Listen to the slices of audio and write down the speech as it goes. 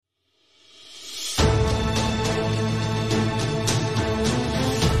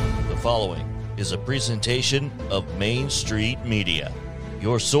following is a presentation of Main Street Media,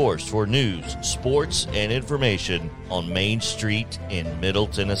 your source for news, sports, and information on Main Street in Middle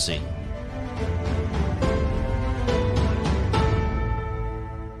Tennessee.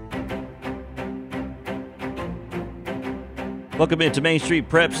 Welcome into Main Street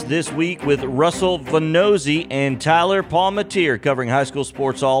Preps this week with Russell Venozzi and Tyler Palmatier covering high school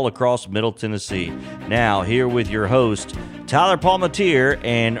sports all across Middle Tennessee. Now, here with your host, Tyler Palmatier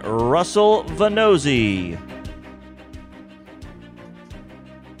and Russell Venozzi.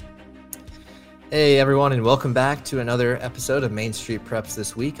 Hey everyone, and welcome back to another episode of Main Street Preps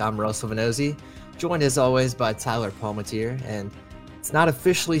this week. I'm Russell Venozzi, joined as always by Tyler Palmatier, and it's not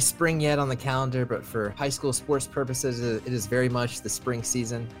officially spring yet on the calendar, but for high school sports purposes, it is very much the spring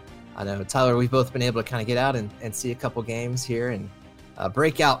season. I know, Tyler, we've both been able to kind of get out and see a couple games here and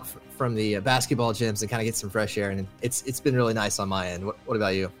break out from the basketball gyms and kind of get some fresh air, and it's been really nice on my end. What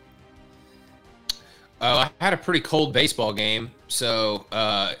about you? I had a pretty cold baseball game, so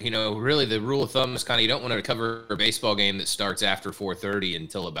really the rule of thumb is kind of you don't want to cover a baseball game that starts after 4:30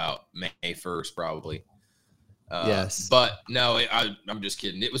 until about May 1st, probably. Yes, but no, I'm just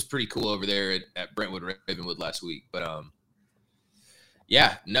kidding. It was pretty cool over there at Brentwood Ravenwood last week. But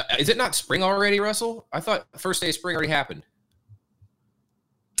yeah, no, is it not spring already, Russell? I thought the first day of spring already happened.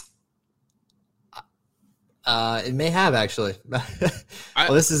 It may have actually. Well,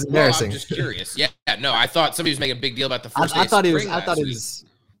 this is embarrassing. I'm just curious. Yeah, no, I thought somebody was making a big deal about the first day of spring. I thought it was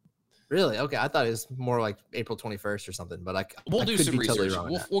really okay. I thought it was more like April 21st or something. But we'll do some research.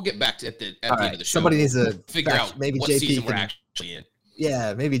 Totally we'll get back to at the end of the show. Somebody needs to figure out maybe what JP season can, we're actually in.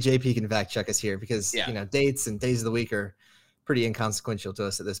 Yeah, maybe JP can fact check us here because dates and days of the week are pretty inconsequential to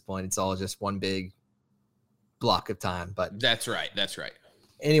us at this point. It's all just one big block of time. But that's right.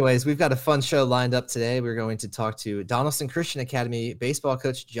 Anyways, we've got a fun show lined up today. We're going to talk to Donaldson Christian Academy baseball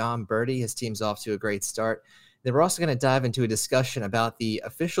coach John Birdie. His team's off to a great start. Then we're also going to dive into a discussion about the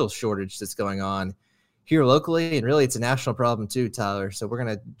official shortage that's going on here locally, and really it's a national problem too, Tyler. So we're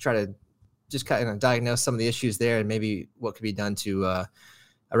going to try to just kind of diagnose some of the issues there and maybe what could be done to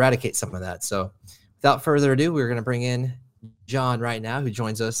eradicate some of that. So without further ado, we're going to bring in John right now, who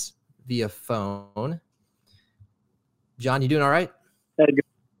joins us via phone. John, you doing all right? Hey,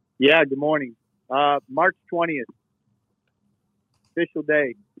 yeah, good morning. March 20th, official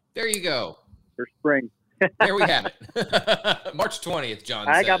day. There you go. For spring. There we have it. March 20th, John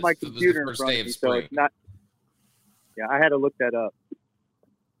I says. got my computer in front of me, so it's not. Yeah, I had to look that up.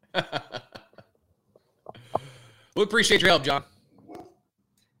 We appreciate your help, John.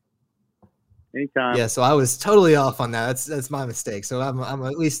 Anytime. Yeah, so I was totally off on that. That's my mistake. So I'm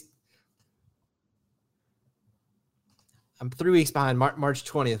at least. I'm 3 weeks behind. March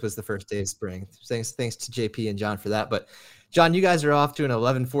 20th was the first day of spring. Thanks to JP and John for that. But, John, you guys are off to an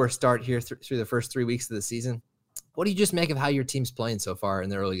 11-4 start here through the first 3 weeks of the season. What do you just make of how your team's playing so far in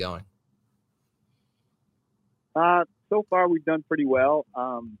the early going? So far, we've done pretty well.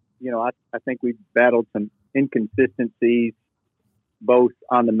 I think we've battled some inconsistencies, both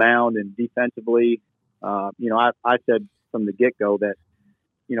on the mound and defensively. I said from the get-go that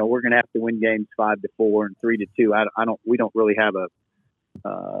we're going to have to win games 5-4 and 3-2. We don't really have a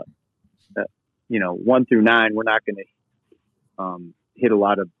 1 through 9. We're not going to hit a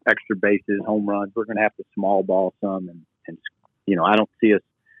lot of extra bases, home runs. We're going to have to small ball some, and I don't see us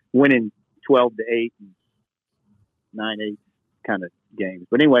winning 12-8 and 9-8 kind of games.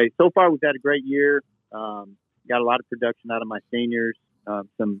 But anyway, so far we've had a great year. Got a lot of production out of my seniors.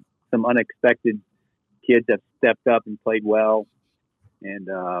 Some unexpected kids have stepped up and played well. And,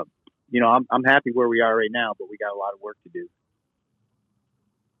 I'm happy where we are right now, but we got a lot of work to do.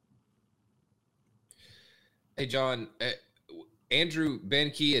 Hey, John, Andrew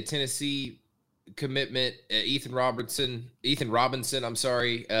Benke, a Tennessee commitment, Ethan Robinson,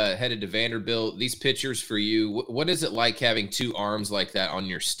 headed to Vanderbilt. These pitchers for you, what is it like having two arms like that on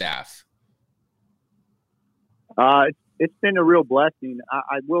your staff? It's been a real blessing.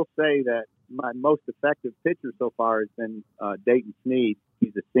 I will say that my most effective pitcher so far has been Dayton Sneed.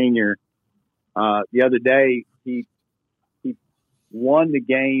 He's a senior. The other day, he won the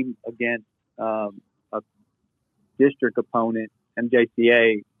game against a district opponent,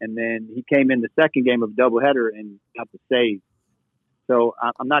 MJCA, and then he came in the second game of doubleheader and got the save. So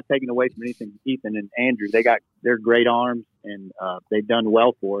I'm not taking away from anything Ethan and Andrew. They're great arms, and they've done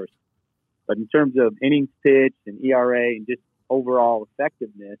well for us. But in terms of innings pitched and ERA and just overall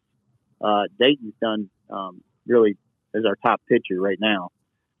effectiveness, Dayton's done really as our top pitcher right now.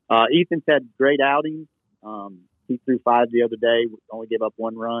 Ethan's had great outings. He threw 5 the other day, only gave up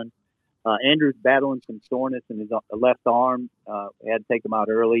 1 run. Andrew's battling some soreness in his left arm. We had to take him out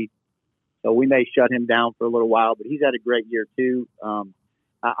early. So we may shut him down for a little while, but he's had a great year too.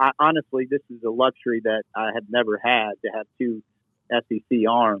 I honestly, this is a luxury that I have never had, to have two SEC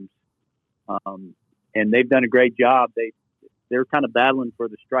arms. And they've done a great job. They're kind of battling for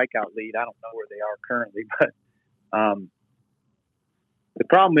the strikeout lead. I don't know where they are currently, but the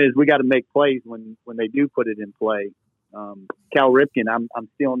problem is we got to make plays when they do put it in play. Cal Ripken, I'm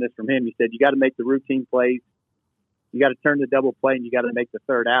stealing this from him. He said, you got to make the routine plays. You got to turn the double play, and you got to make the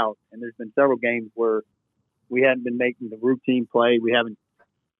third out. And there's been several games where we haven't been making the routine play. We haven't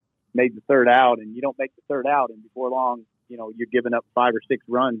made the third out, and you don't make the third out, and before long, you're giving up 5 or 6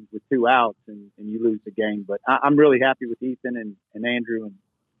 runs with 2 outs, and you lose the game. But I'm really happy with Ethan and Andrew, and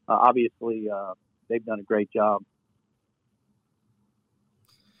obviously they've done a great job.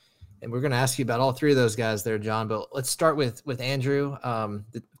 And we're going to ask you about all 3 of those guys there, John. But let's start with Andrew. Of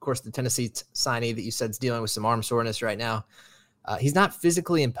course, the Tennessee signee that you said is dealing with some arm soreness right now. He's not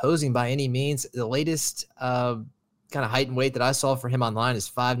physically imposing by any means. The latest kind of height and weight that I saw for him online is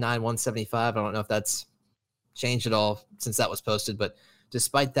 5'9", 175. I don't know if that's changed at all since that was posted. But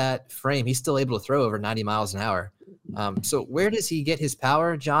despite that frame, he's still able to throw over 90 miles an hour. So where does he get his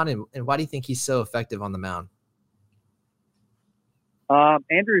power, John? And why do you think he's so effective on the mound?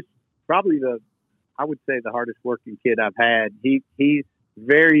 Andrew's probably I would say the hardest working kid I've had. He's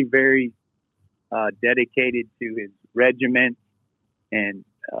very, very dedicated to his regiment and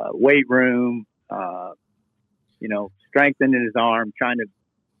weight room, strengthening his arm, trying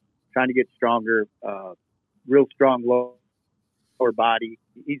to get stronger, real strong lower body.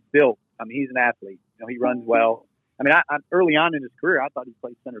 He's built. I mean, he's an athlete. He runs well. I mean, I early on in his career, I thought he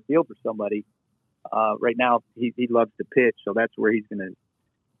played center field for somebody. Right now, he loves to pitch, so that's where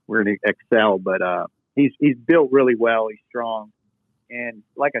we're going to excel. But he's built really well. He's strong, and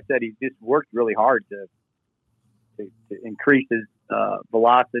like I said, he's just worked really hard to increase his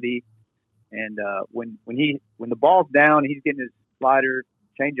velocity. And when the ball's down, he's getting his slider,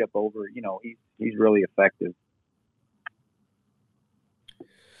 changeup over. He's really effective.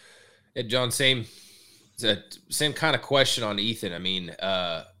 Yeah, John, same kind of question on Ethan. I mean,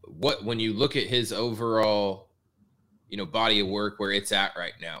 when you look at his overall, body of work, where it's at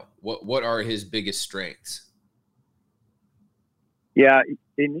right now, what are his biggest strengths? Yeah,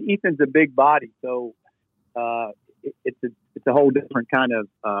 and Ethan's a big body, so it's a whole different kind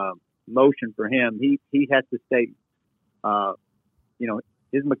of motion for him. He has to stay,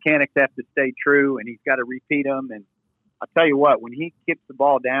 his mechanics have to stay true, and he's got to repeat them. And I'll tell you what, when he kicks the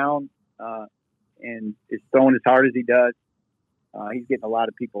ball down and is throwing as hard as he does, he's getting a lot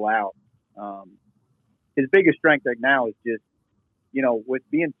of people out. His biggest strength right now is just, with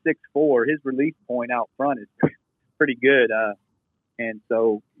being 6'4", his release point out front is pretty good. And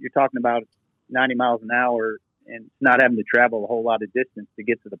so you're talking about 90 miles an hour and not having to travel a whole lot of distance to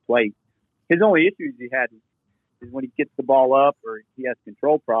get to the plate. His only issues he had is when he gets the ball up or he has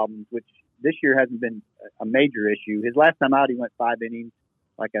control problems, which this year hasn't been a major issue. His last time out, he went 5 innings,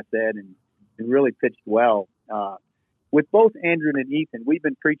 like I said, and really pitched well. With both Andrew and Ethan, we've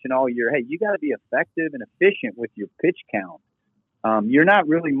been preaching all year, hey, you got to be effective and efficient with your pitch count. You're not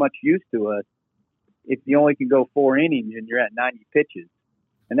really much use to us if you only can go 4 innings and you're at 90 pitches.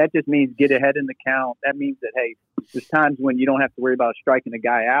 And that just means get ahead in the count. That means that, hey, there's times when you don't have to worry about striking a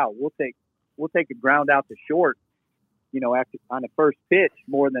guy out. We'll take a ground out to short, after on the first pitch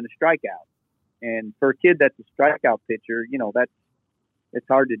more than a strikeout. And for a kid that's a strikeout pitcher, it's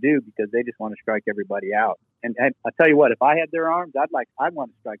hard to do because they just want to strike everybody out. And I tell you what, if I had their arms, I'd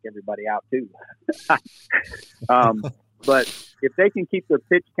want to strike everybody out too. But if they can keep their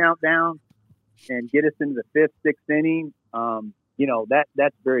pitch count down and get us into the 5th, 6th inning,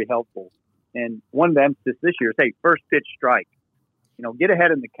 that's very helpful. And one of the emphasis this year is, hey, first pitch strike. Get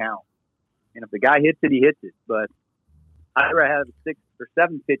ahead in the count. And if the guy hits it, he hits it. But I'd rather have a 6th or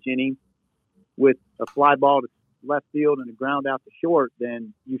 7th pitch inning with a fly ball to left field and a ground out to short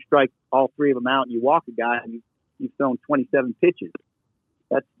than you strike all 3 of them out and you walk a guy and you've thrown 27 pitches.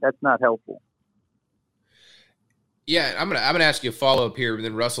 That's not helpful. Yeah, I'm gonna ask you a follow up here, and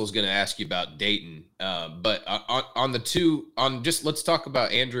then Russell's gonna ask you about Dayton. But on the two, let's talk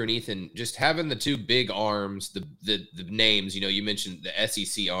about Andrew and Ethan. Just having the 2 big arms, the names. You mentioned the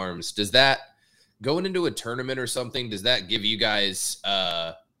SEC arms. Does that going into a tournament or something? Does that give you guys?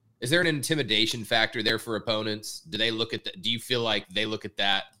 Is there an intimidation factor there for opponents? Do you feel like they look at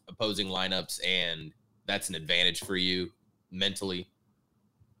that opposing lineups and that's an advantage for you mentally?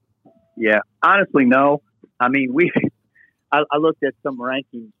 Yeah, honestly, no. I mean, I looked at some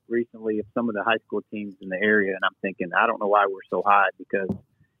rankings recently of some of the high school teams in the area, and I'm thinking, I don't know why we're so high because,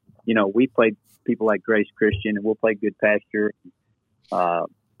 we played people like Grace Christian, and we'll play Good Pasture,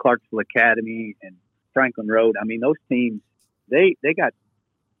 Clarksville Academy and Franklin Road. I mean, those teams, they got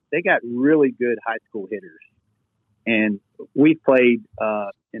really good high school hitters. And we played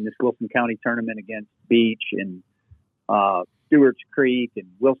in this Wilson County tournament against Beach and Stewart's Creek and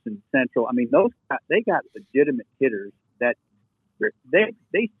Wilson Central. I mean, they got legitimate hitters that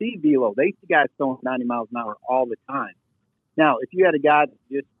they see velo. They see guys throwing 90 miles an hour all the time. Now, if you had a guy that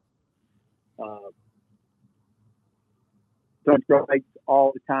just throwing strikes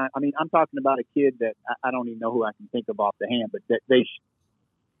all the time, I mean, I'm talking about a kid that I don't even know who I can think of off the hand, but that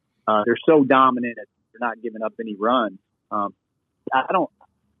they're so dominant that they're not giving up any runs. I don't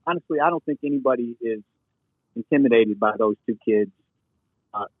think anybody is intimidated by those two kids,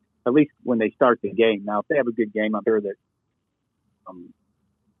 at least when they start the game. Now, if they have a good game, I'm sure that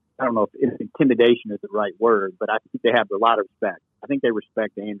I don't know if intimidation is the right word, but I think they have a lot of respect. I think they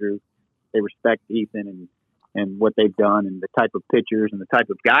respect Andrew, they respect Ethan and what they've done and the type of pitchers and the type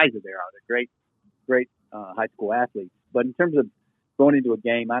of guys that they are. They're great high school athletes. But in terms of going into a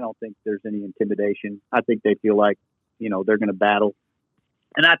game, I don't think there's any intimidation. I think they feel like, they're going to battle.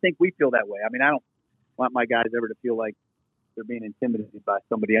 And I think we feel that way. I mean, I don't want my guys ever to feel like they're being intimidated by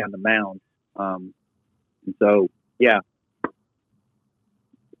somebody on the mound. And so, yeah.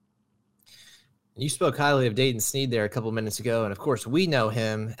 You spoke highly of Dayton Sneed there a couple of minutes ago, and of course we know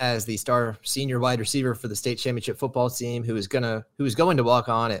him as the star senior wide receiver for the state championship football team, who was going to walk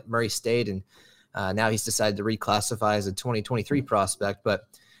on at Murray State, and now he's decided to reclassify as a 2023 prospect. But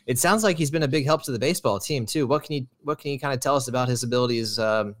it sounds like he's been a big help to the baseball team too. What can you kind of tell us about his abilities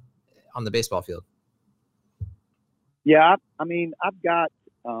on the baseball field? Yeah, I mean, I've got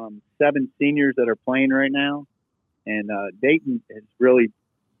 7 seniors that are playing right now, and Dayton has really.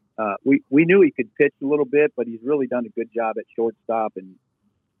 We knew he could pitch a little bit, but he's really done a good job at shortstop, and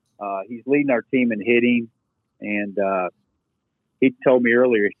he's leading our team in hitting. And he told me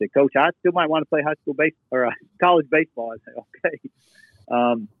earlier, he said, "Coach, I still might want to play high school college baseball." I said,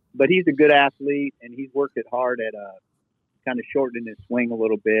 "Okay," but he's a good athlete, and he's worked it hard at kind of shortening his swing a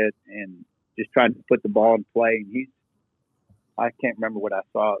little bit and just trying to put the ball in play. And I can't remember what I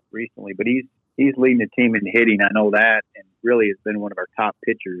saw recently, but he's leading the team in hitting. I know that, and really has been one of our top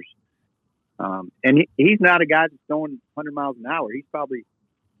pitchers. And he's not a guy that's throwing 100 miles an hour. He's probably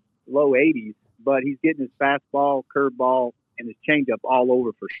low 80s, but he's getting his fastball, curveball, and his changeup all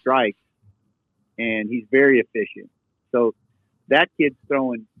over for strikes, and he's very efficient. So that kid's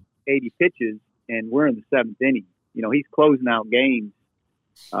throwing 80 pitches, and we're in the 7th inning. He's closing out games,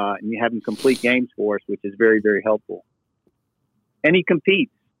 and you have him complete games for us, which is very, very helpful. And he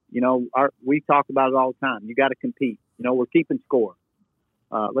competes. We talk about it all the time. You got to compete. We're keeping score.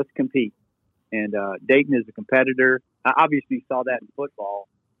 Let's compete. And Dayton is a competitor. I obviously saw that in football,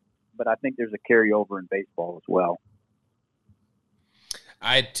 but I think there's a carryover in baseball as well.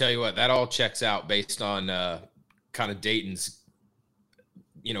 I tell you what, that all checks out based on kind of Dayton's,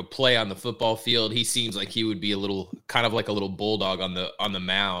 play on the football field. He seems like he would be a little bulldog on the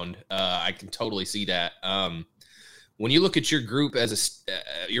mound. I can totally see that. When you look at your group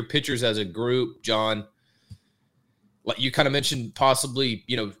your pitchers as a group, John, like you kind of mentioned possibly,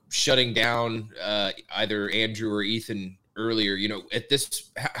 shutting down either Andrew or Ethan earlier, at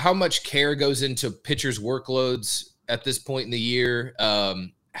this, how much care goes into pitchers' workloads at this point in the year?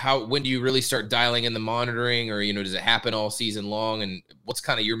 When do you really start dialing in the monitoring, or, does it happen all season long? And what's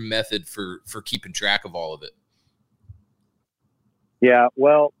kind of your method for keeping track of all of it? Yeah,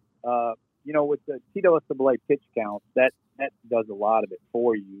 well, with the TWSAA pitch count, that does a lot of it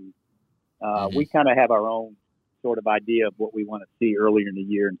for you. We kind of have our own sort of idea of what we want to see earlier in the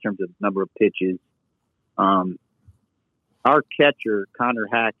year in terms of number of pitches. Our catcher, Connor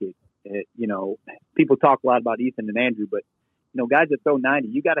Hackett, people talk a lot about Ethan and Andrew, but guys that throw 90,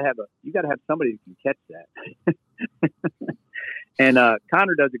 you got to have somebody who can catch that. And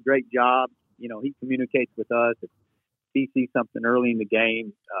Connor does a great job. He communicates with us. If he sees something early in the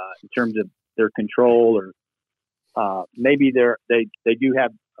game in terms of their control, or maybe they do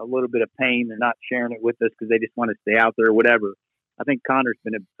have a little bit of pain. They're not sharing it with us because they just want to stay out there or whatever. I think Connor's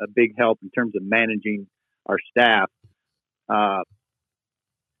been a big help in terms of managing our staff. I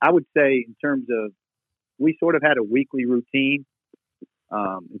would say in terms of, we sort of had a weekly routine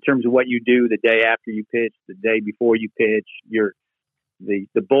in terms of what you do the day after you pitch, the day before you pitch, the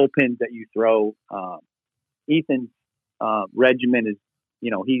bullpens that you throw. Ethan's regimen is,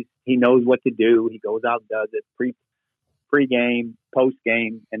 he knows what to do. He goes out and does it pre-game,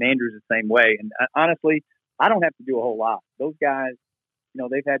 post-game, and Andrew's the same way. And honestly, I don't have to do a whole lot. Those guys,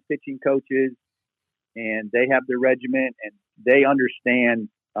 they've had pitching coaches, and they have their regimen, and they understand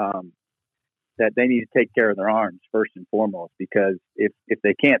that they need to take care of their arms first and foremost, because if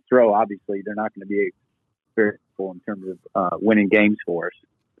they can't throw, obviously they're not going to be very helpful in terms of winning games for us.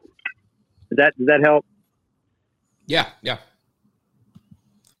 Does that help? Yeah.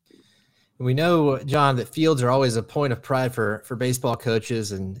 We know, John, that fields are always a point of pride for baseball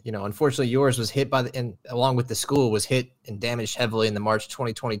coaches. And, unfortunately yours was hit and along with the school was hit and damaged heavily in the March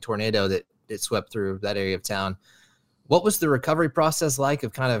 2020 tornado that swept through that area of town. What was the recovery process like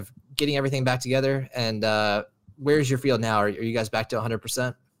of kind of getting everything back together? And where's your field now? Are you guys back to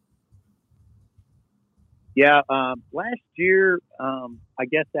 100%? Yeah. Last year, I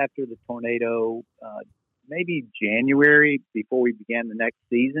guess after the tornado, maybe January before we began the next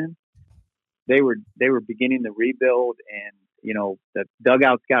season, they were beginning the rebuild, and the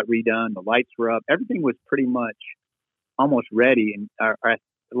dugouts got redone, the lights were up, everything was pretty much almost ready. And our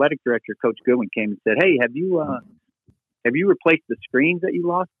athletic director, Coach Goodwin, came and said, "Hey, have you replaced the screens that you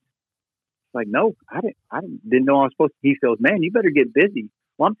lost?" Like, no, I didn't know I was supposed to. He goes, "Man, you better get busy."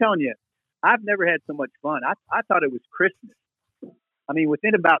 Well, I'm telling you, I've never had so much fun. I thought it was Christmas. I mean,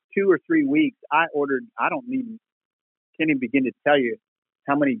 within about 2 or 3 weeks, I ordered. Can't even begin to tell you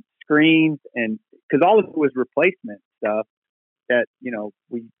how many screens, and because all of it was replacement stuff that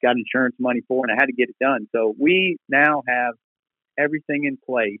we got insurance money for, and I had to get it done. So we now have everything in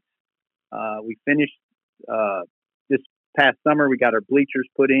place. We finished this past summer. We got our bleachers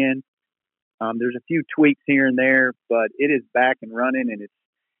put in. There's a few tweaks here and there, but it is back and running, and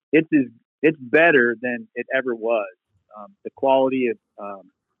it's better than it ever was. The quality of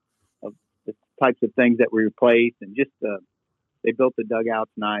the types of things that we replaced, and just they built the dugouts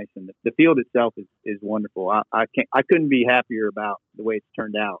nice, and the field itself is wonderful. I couldn't be happier about the way it's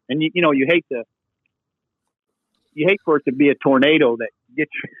turned out. And you hate for it to be a tornado that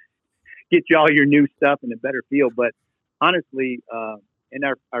gets you all your new stuff in a better field. But honestly, in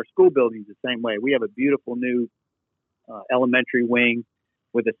our school buildings the same way. We have a beautiful new elementary wing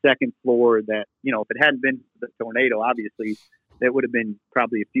with a second floor that, if it hadn't been for the tornado, obviously that would have been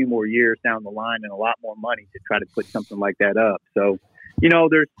probably a few more years down the line and a lot more money to try to put something like that up. So,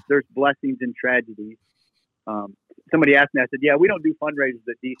 there's blessings and tragedies. Somebody asked me, I said, yeah, we don't do fundraisers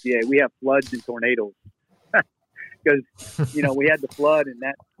at DCA. We have floods and tornadoes because, we had the flood and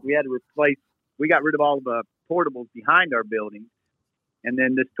that we had to replace, we got rid of all the portables behind our building. And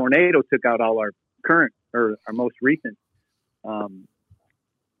then this tornado took out all our current or our most recent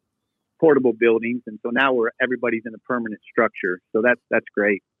portable buildings, and so now everybody's in a permanent structure. So that's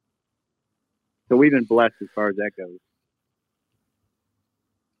great. So we've been blessed as far as that goes.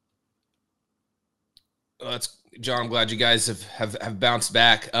 Well, that's John. I'm glad you guys have bounced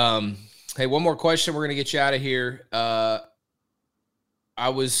back. Hey, one more question. We're gonna get you out of here. I'm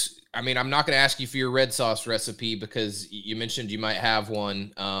not going to ask you for your red sauce recipe because you mentioned you might have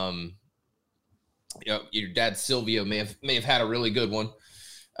one. Your dad Silvio may have had a really good one.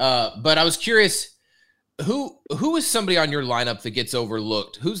 But I was curious, who is somebody on your lineup that gets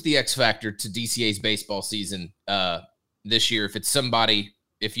overlooked? Who's the X factor to DCA's baseball season this year? If it's somebody,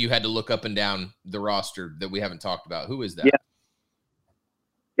 if you had to look up and down the roster that we haven't talked about, who is that?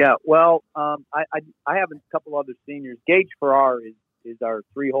 Yeah. Well, I have a couple other seniors. Gage Farrar is our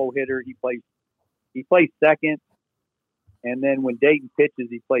 3-hole hitter. He plays second, and then when Dayton pitches,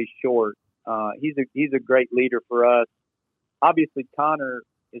 he plays short. He's a great leader for us. Obviously, Connor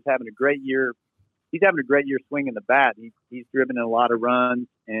is having a great year. He's having a great year swinging the bat. He's driven in a lot of runs,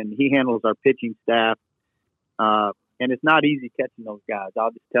 and he handles our pitching staff. And it's not easy catching those guys.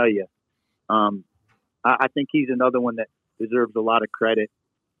 I'll just tell you. I think he's another one that deserves a lot of credit.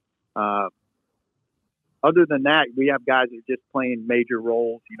 Other than that, we have guys that are just playing major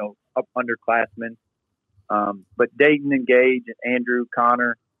roles, up underclassmen. But Dayton and Gage and Andrew,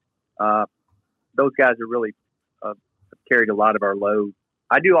 Connor, those guys are really have carried a lot of our load.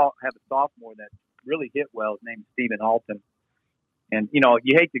 I do have a sophomore that really hit well. His name's Stephen Alton. And, you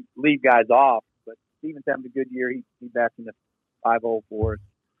hate to leave guys off, but Stephen's having a good year. He bats in the 5-0 for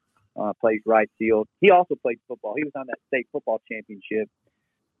us, plays right field. He also played football. He was on that state football championship,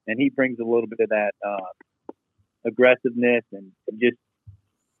 and he brings a little bit of that aggressiveness and just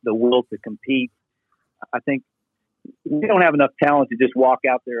the will to compete. I think we don't have enough talent to just walk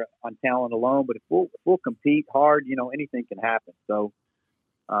out there on talent alone, but if we'll compete hard, anything can happen. So,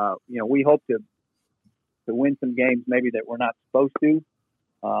 we hope to win some games maybe that we're not supposed to.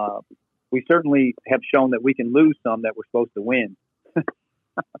 We certainly have shown that we can lose some that we're supposed to win.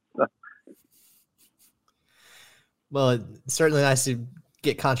 Well, it's certainly nice to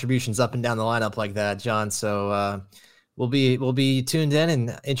get contributions up and down the lineup like that, John. So we'll be tuned in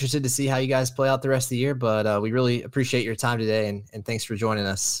and interested to see how you guys play out the rest of the year. But we really appreciate your time today, and thanks for joining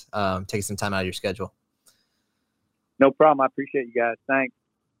us, taking some time out of your schedule. No problem. I appreciate you guys. Thanks.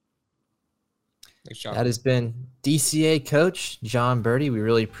 Thanks, John. That has been DCA coach Jon Berti. We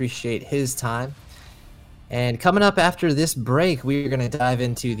really appreciate his time. And coming up after this break, we're going to dive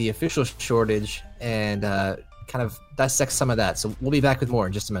into the official shortage and kind of dissect some of that. So we'll be back with more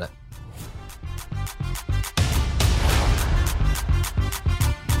in just a minute.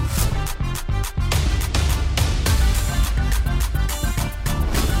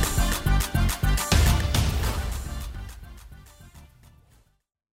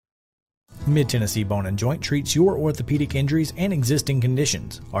 Mid-Tennessee Bone & Joint treats your orthopedic injuries and existing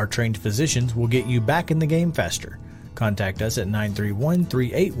conditions. Our trained physicians will get you back in the game faster. Contact us at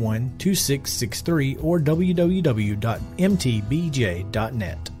 931-381-2663 or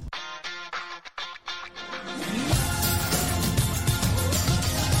www.mtbj.net.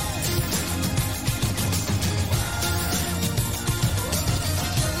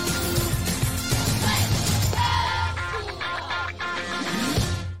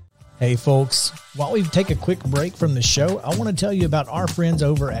 Hey folks, while we take a quick break from the show, I want to tell you about our friends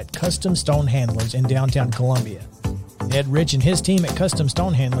over at Custom Stone Handlers in downtown Columbia. Ed Rich and his team at Custom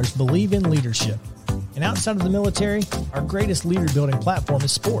Stone Handlers believe in leadership. And outside of the military, our greatest leader building platform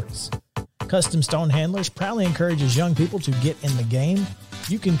is sports. Custom Stone Handlers proudly encourages young people to get in the game.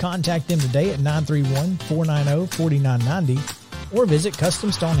 You can contact them today at 931-490-4990 or visit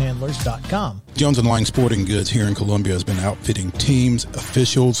CustomStonehandlers.com. Jones & Lang Sporting Goods here in Columbia has been outfitting teams,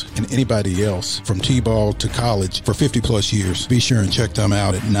 officials, and anybody else from T-ball to college for 50-plus years. Be sure and check them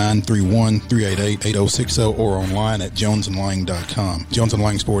out at 931-388-8060 or online at jonesandlang.com. Jones &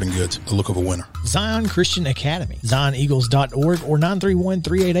 Lang Sporting Goods, a look of a winner. Zion Christian Academy, zioneagles.org or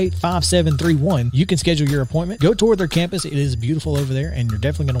 931-388-5731. You can schedule your appointment. Go tour their campus. It is beautiful over there, and you're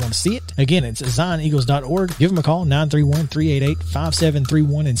definitely going to want to see it. Again, it's zioneagles.org. Give them a call,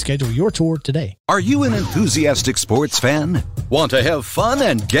 931-388-5731, and schedule your tour today. Are you an enthusiastic sports fan? Want to have fun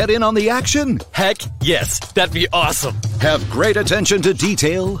and get in on the action? Heck yes, that'd be awesome. Have great attention to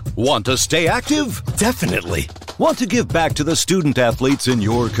detail? Want to stay active? Definitely. Want to give back to the student athletes in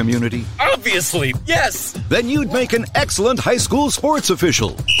your community? Obviously, yes. Then you'd make an excellent high school sports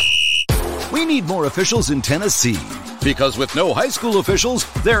official. We need more officials in Tennessee. Because with no high school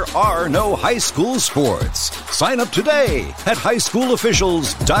officials, there are no high school sports. Sign up today at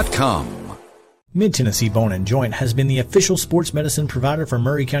highschoolofficials.com. Mid-Tennessee Bone & Joint has been the official sports medicine provider for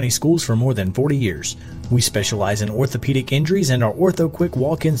Maury County Schools for more than 40 years. We specialize in orthopedic injuries, and our Ortho Quick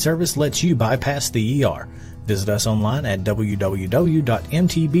walk-in service lets you bypass the ER. Visit us online at www.mtbj.net.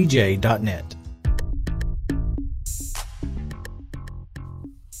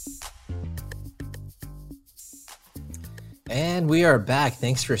 And we are back.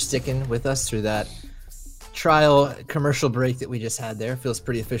 Thanks for sticking with us through that trial commercial break that we just had there. Feels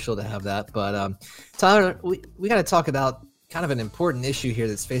pretty official to have that. But Tyler, we got to talk about kind of an important issue here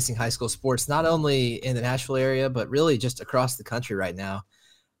that's facing high school sports, not only in the Nashville area, but really just across the country right now.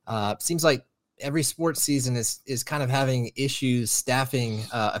 Seems like every sports season is kind of having issues staffing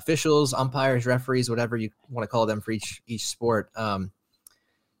officials, umpires, referees, whatever you want to call them for each sport.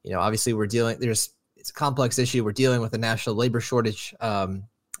 Obviously it's a complex issue. We're dealing with a national labor shortage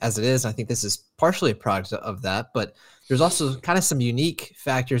as it is. I think this is partially a product of that, but there's also kind of some unique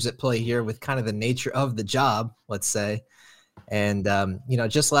factors at play here with kind of the nature of the job, let's say. And,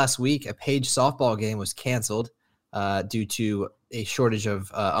 just last week, a Page softball game was canceled due to a shortage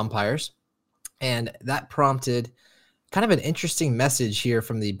of umpires. And that prompted kind of an interesting message here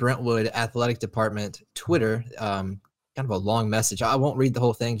from the Brentwood Athletic Department Twitter, kind of a long message. I won't read the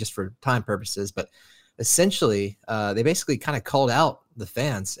whole thing just for time purposes, but essentially they basically kind of called out the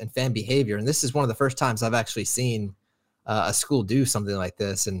fans and fan behavior. And this is one of the first times I've actually seen a school do something like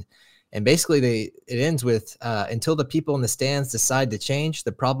this. And basically it ends with until the people in the stands decide to change,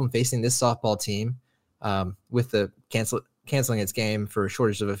 the problem facing this softball team with the canceling its game for a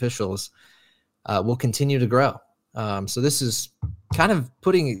shortage of officials will continue to grow. So this is kind of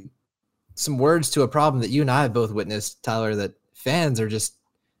putting some words to a problem that you and I have both witnessed, Tyler, that fans are just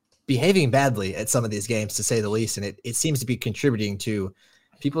behaving badly at some of these games, to say the least. And it seems to be contributing to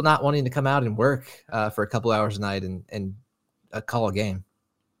people not wanting to come out and work for a couple hours a night and call a game.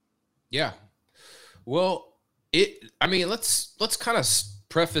 Yeah. Well, let's kind of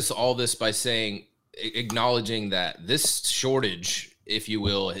preface all this by acknowledging that this shortage, if you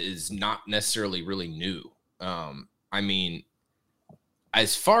will, is not necessarily really new.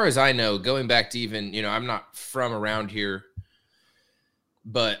 As far as I know, going back to even, I'm not from around here,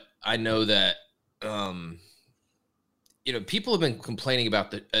 but I know that people have been complaining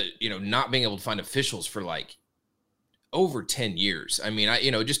about the, not being able to find officials for like over 10 years. I mean,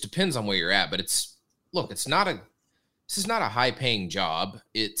 it just depends on where you're at, but this is not a high paying job.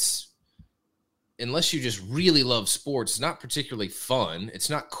 Unless you just really love sports, it's not particularly fun. It's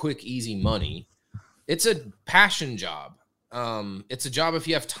not quick, easy money. It's a passion job. It's a job if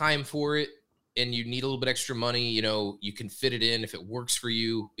you have time for it and you need a little bit extra money, you can fit it in. If it works for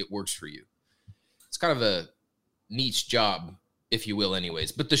you, it works for you. It's kind of a niche job, if you will,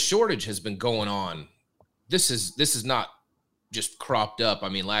 anyways. But the shortage has been going on. This is not just cropped up. I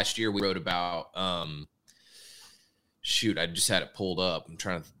mean, last year we wrote about I just had it pulled up. I'm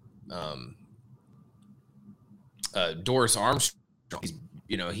trying to Doris Armstrong.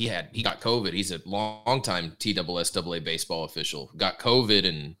 He got COVID. He's a long-time TSSAA baseball official. Got COVID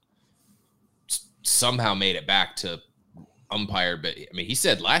and somehow made it back to umpire. But I mean, he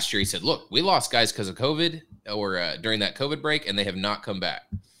said last year, look, we lost guys because of COVID or during that COVID break, and they have not come back.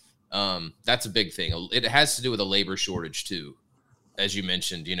 That's a big thing. It has to do with a labor shortage too. As you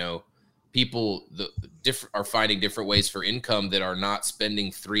mentioned, people are finding different ways for income that are not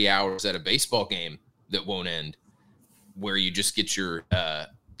spending 3 hours at a baseball game that won't end, where you just get your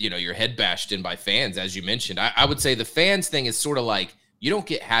head bashed in by fans. As you mentioned, I would say the fans thing is sort of like, you don't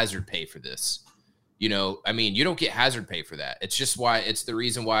get hazard pay for this. You don't get hazard pay for that. It's just it's the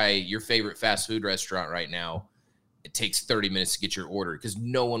reason why your favorite fast food restaurant right now, it takes 30 minutes to get your order, because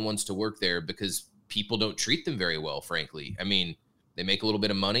no one wants to work there because people don't treat them very well, frankly. I mean, they make a little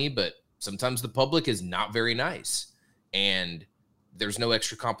bit of money, but sometimes the public is not very nice, and there's no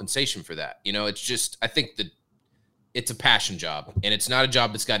extra compensation for that. It's just, I think that it's a passion job, and it's not a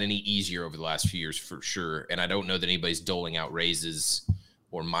job that's got any easier over the last few years for sure. And I don't know that anybody's doling out raises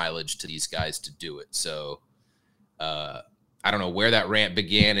or mileage to these guys to do it. So I don't know where that rant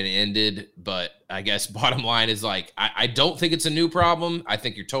began and ended, but I guess bottom line is I don't think it's a new problem. I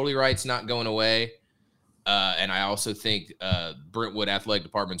think you're totally right. It's not going away. And I also think Brentwood Athletic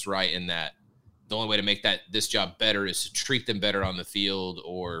Department's right in that the only way to make this job better is to treat them better on the field,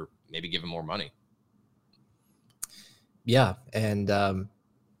 or maybe give them more money. Yeah. And,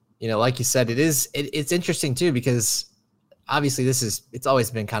 like you said, it's interesting too, because obviously it's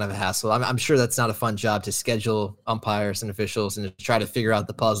always been kind of a hassle. I'm sure that's not a fun job to schedule umpires and officials and to try to figure out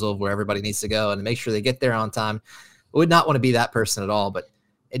the puzzle of where everybody needs to go and to make sure they get there on time. I would not want to be that person at all, but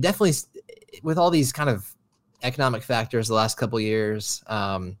it definitely, with all these kind of economic factors the last couple of years,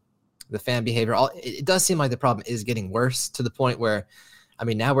 the fan behavior, it does seem like the problem is getting worse, to the point where, I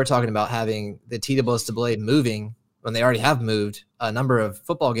mean, now we're talking about having the TSSAA moving, when they already have moved a number of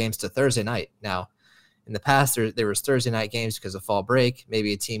football games to Thursday night. Now, in the past, there was Thursday night games because of fall break.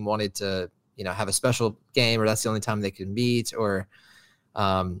 Maybe a team wanted to, have a special game, or that's the only time they could meet. Or,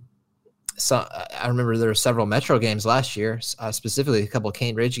 so I remember there were several Metro games last year, specifically a couple of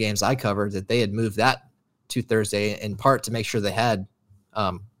Cane Ridge games I covered, that they had moved that to Thursday, in part to make sure they had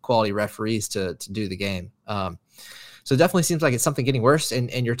quality referees to do the game. So it definitely seems like it's something getting worse.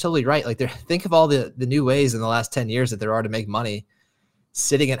 And you're totally right. Like, think of all the new ways in the last 10 years that there are to make money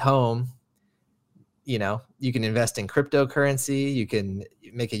sitting at home. You can invest in cryptocurrency. You can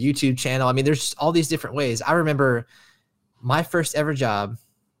make a YouTube channel. I mean, there's all these different ways. I remember my first ever job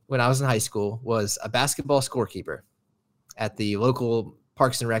when I was in high school was a basketball scorekeeper at the local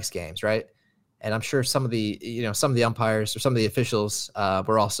Parks and Recs games, right? And I'm sure some of the umpires or some of the officials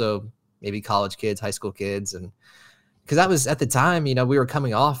were also maybe college kids, high school kids. And because that was at the time, we were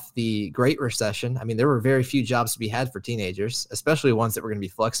coming off the Great Recession. I mean, there were very few jobs to be had for teenagers, especially ones that were going to be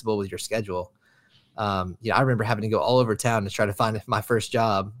flexible with your schedule. I remember having to go all over town to try to find my first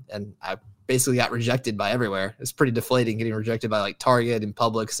job, and I basically got rejected by everywhere. It's pretty deflating getting rejected by like Target and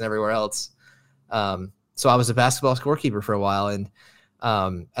Publix and everywhere else. So I was a basketball scorekeeper for a while. And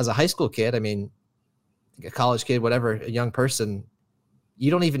as a high school kid, I mean, a college kid, whatever, a young person, you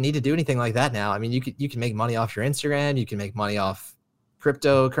don't even need to do anything like that now. I mean, you can make money off your Instagram. You can make money off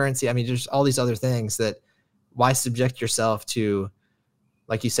cryptocurrency. I mean, there's all these other things that, why subject yourself to,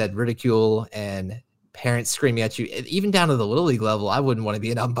 like you said, ridicule and parents screaming at you, even down to the Little League level. I wouldn't want to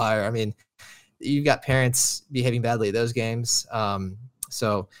be an umpire. I mean, you've got parents behaving badly at those games.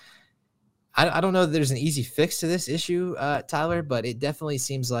 So I don't know that there's an easy fix to this issue, Tyler, but it definitely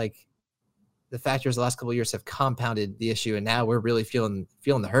seems like the factors the last couple of years have compounded the issue. And now we're really feeling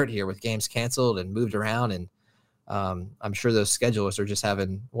the hurt here with games canceled and moved around. And I'm sure those schedulers are just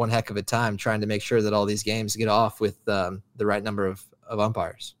having one heck of a time trying to make sure that all these games get off with the right number of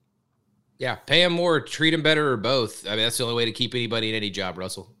umpires. Yeah, pay them more, treat them better, or both. I mean, that's the only way to keep anybody in any job,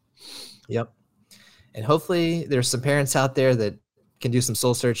 Russell. Yep. And hopefully there's some parents out there that can do some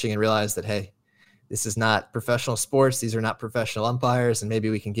soul searching and realize that, hey, This is not professional sports. These are not professional umpires, and maybe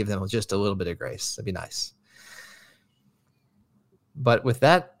we can give them just a little bit of grace. That'd be nice. But with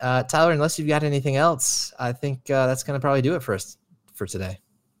that, Tyler, unless you've got anything else, I think that's going to probably do it for us for today.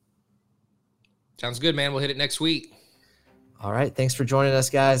 Sounds good, man. We'll hit it next week. All right. Thanks for joining us,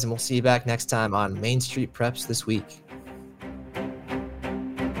 guys, and we'll see you back next time on Main Street Preps This Week.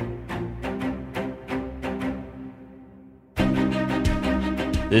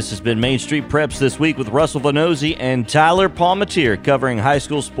 This has been Main Street Preps This Week with Russell Vanozzi and Tyler Palmatier, covering high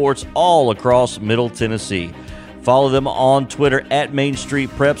school sports all across Middle Tennessee. Follow them on Twitter at Main Street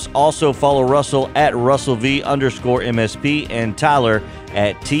Preps. Also follow Russell at RussellV_MSP and Tyler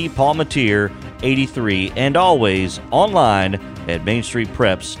at TPalmatier83, and always online at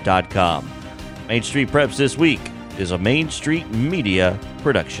MainStreetPreps.com. Main Street Preps This Week is a Main Street Media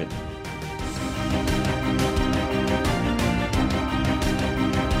production.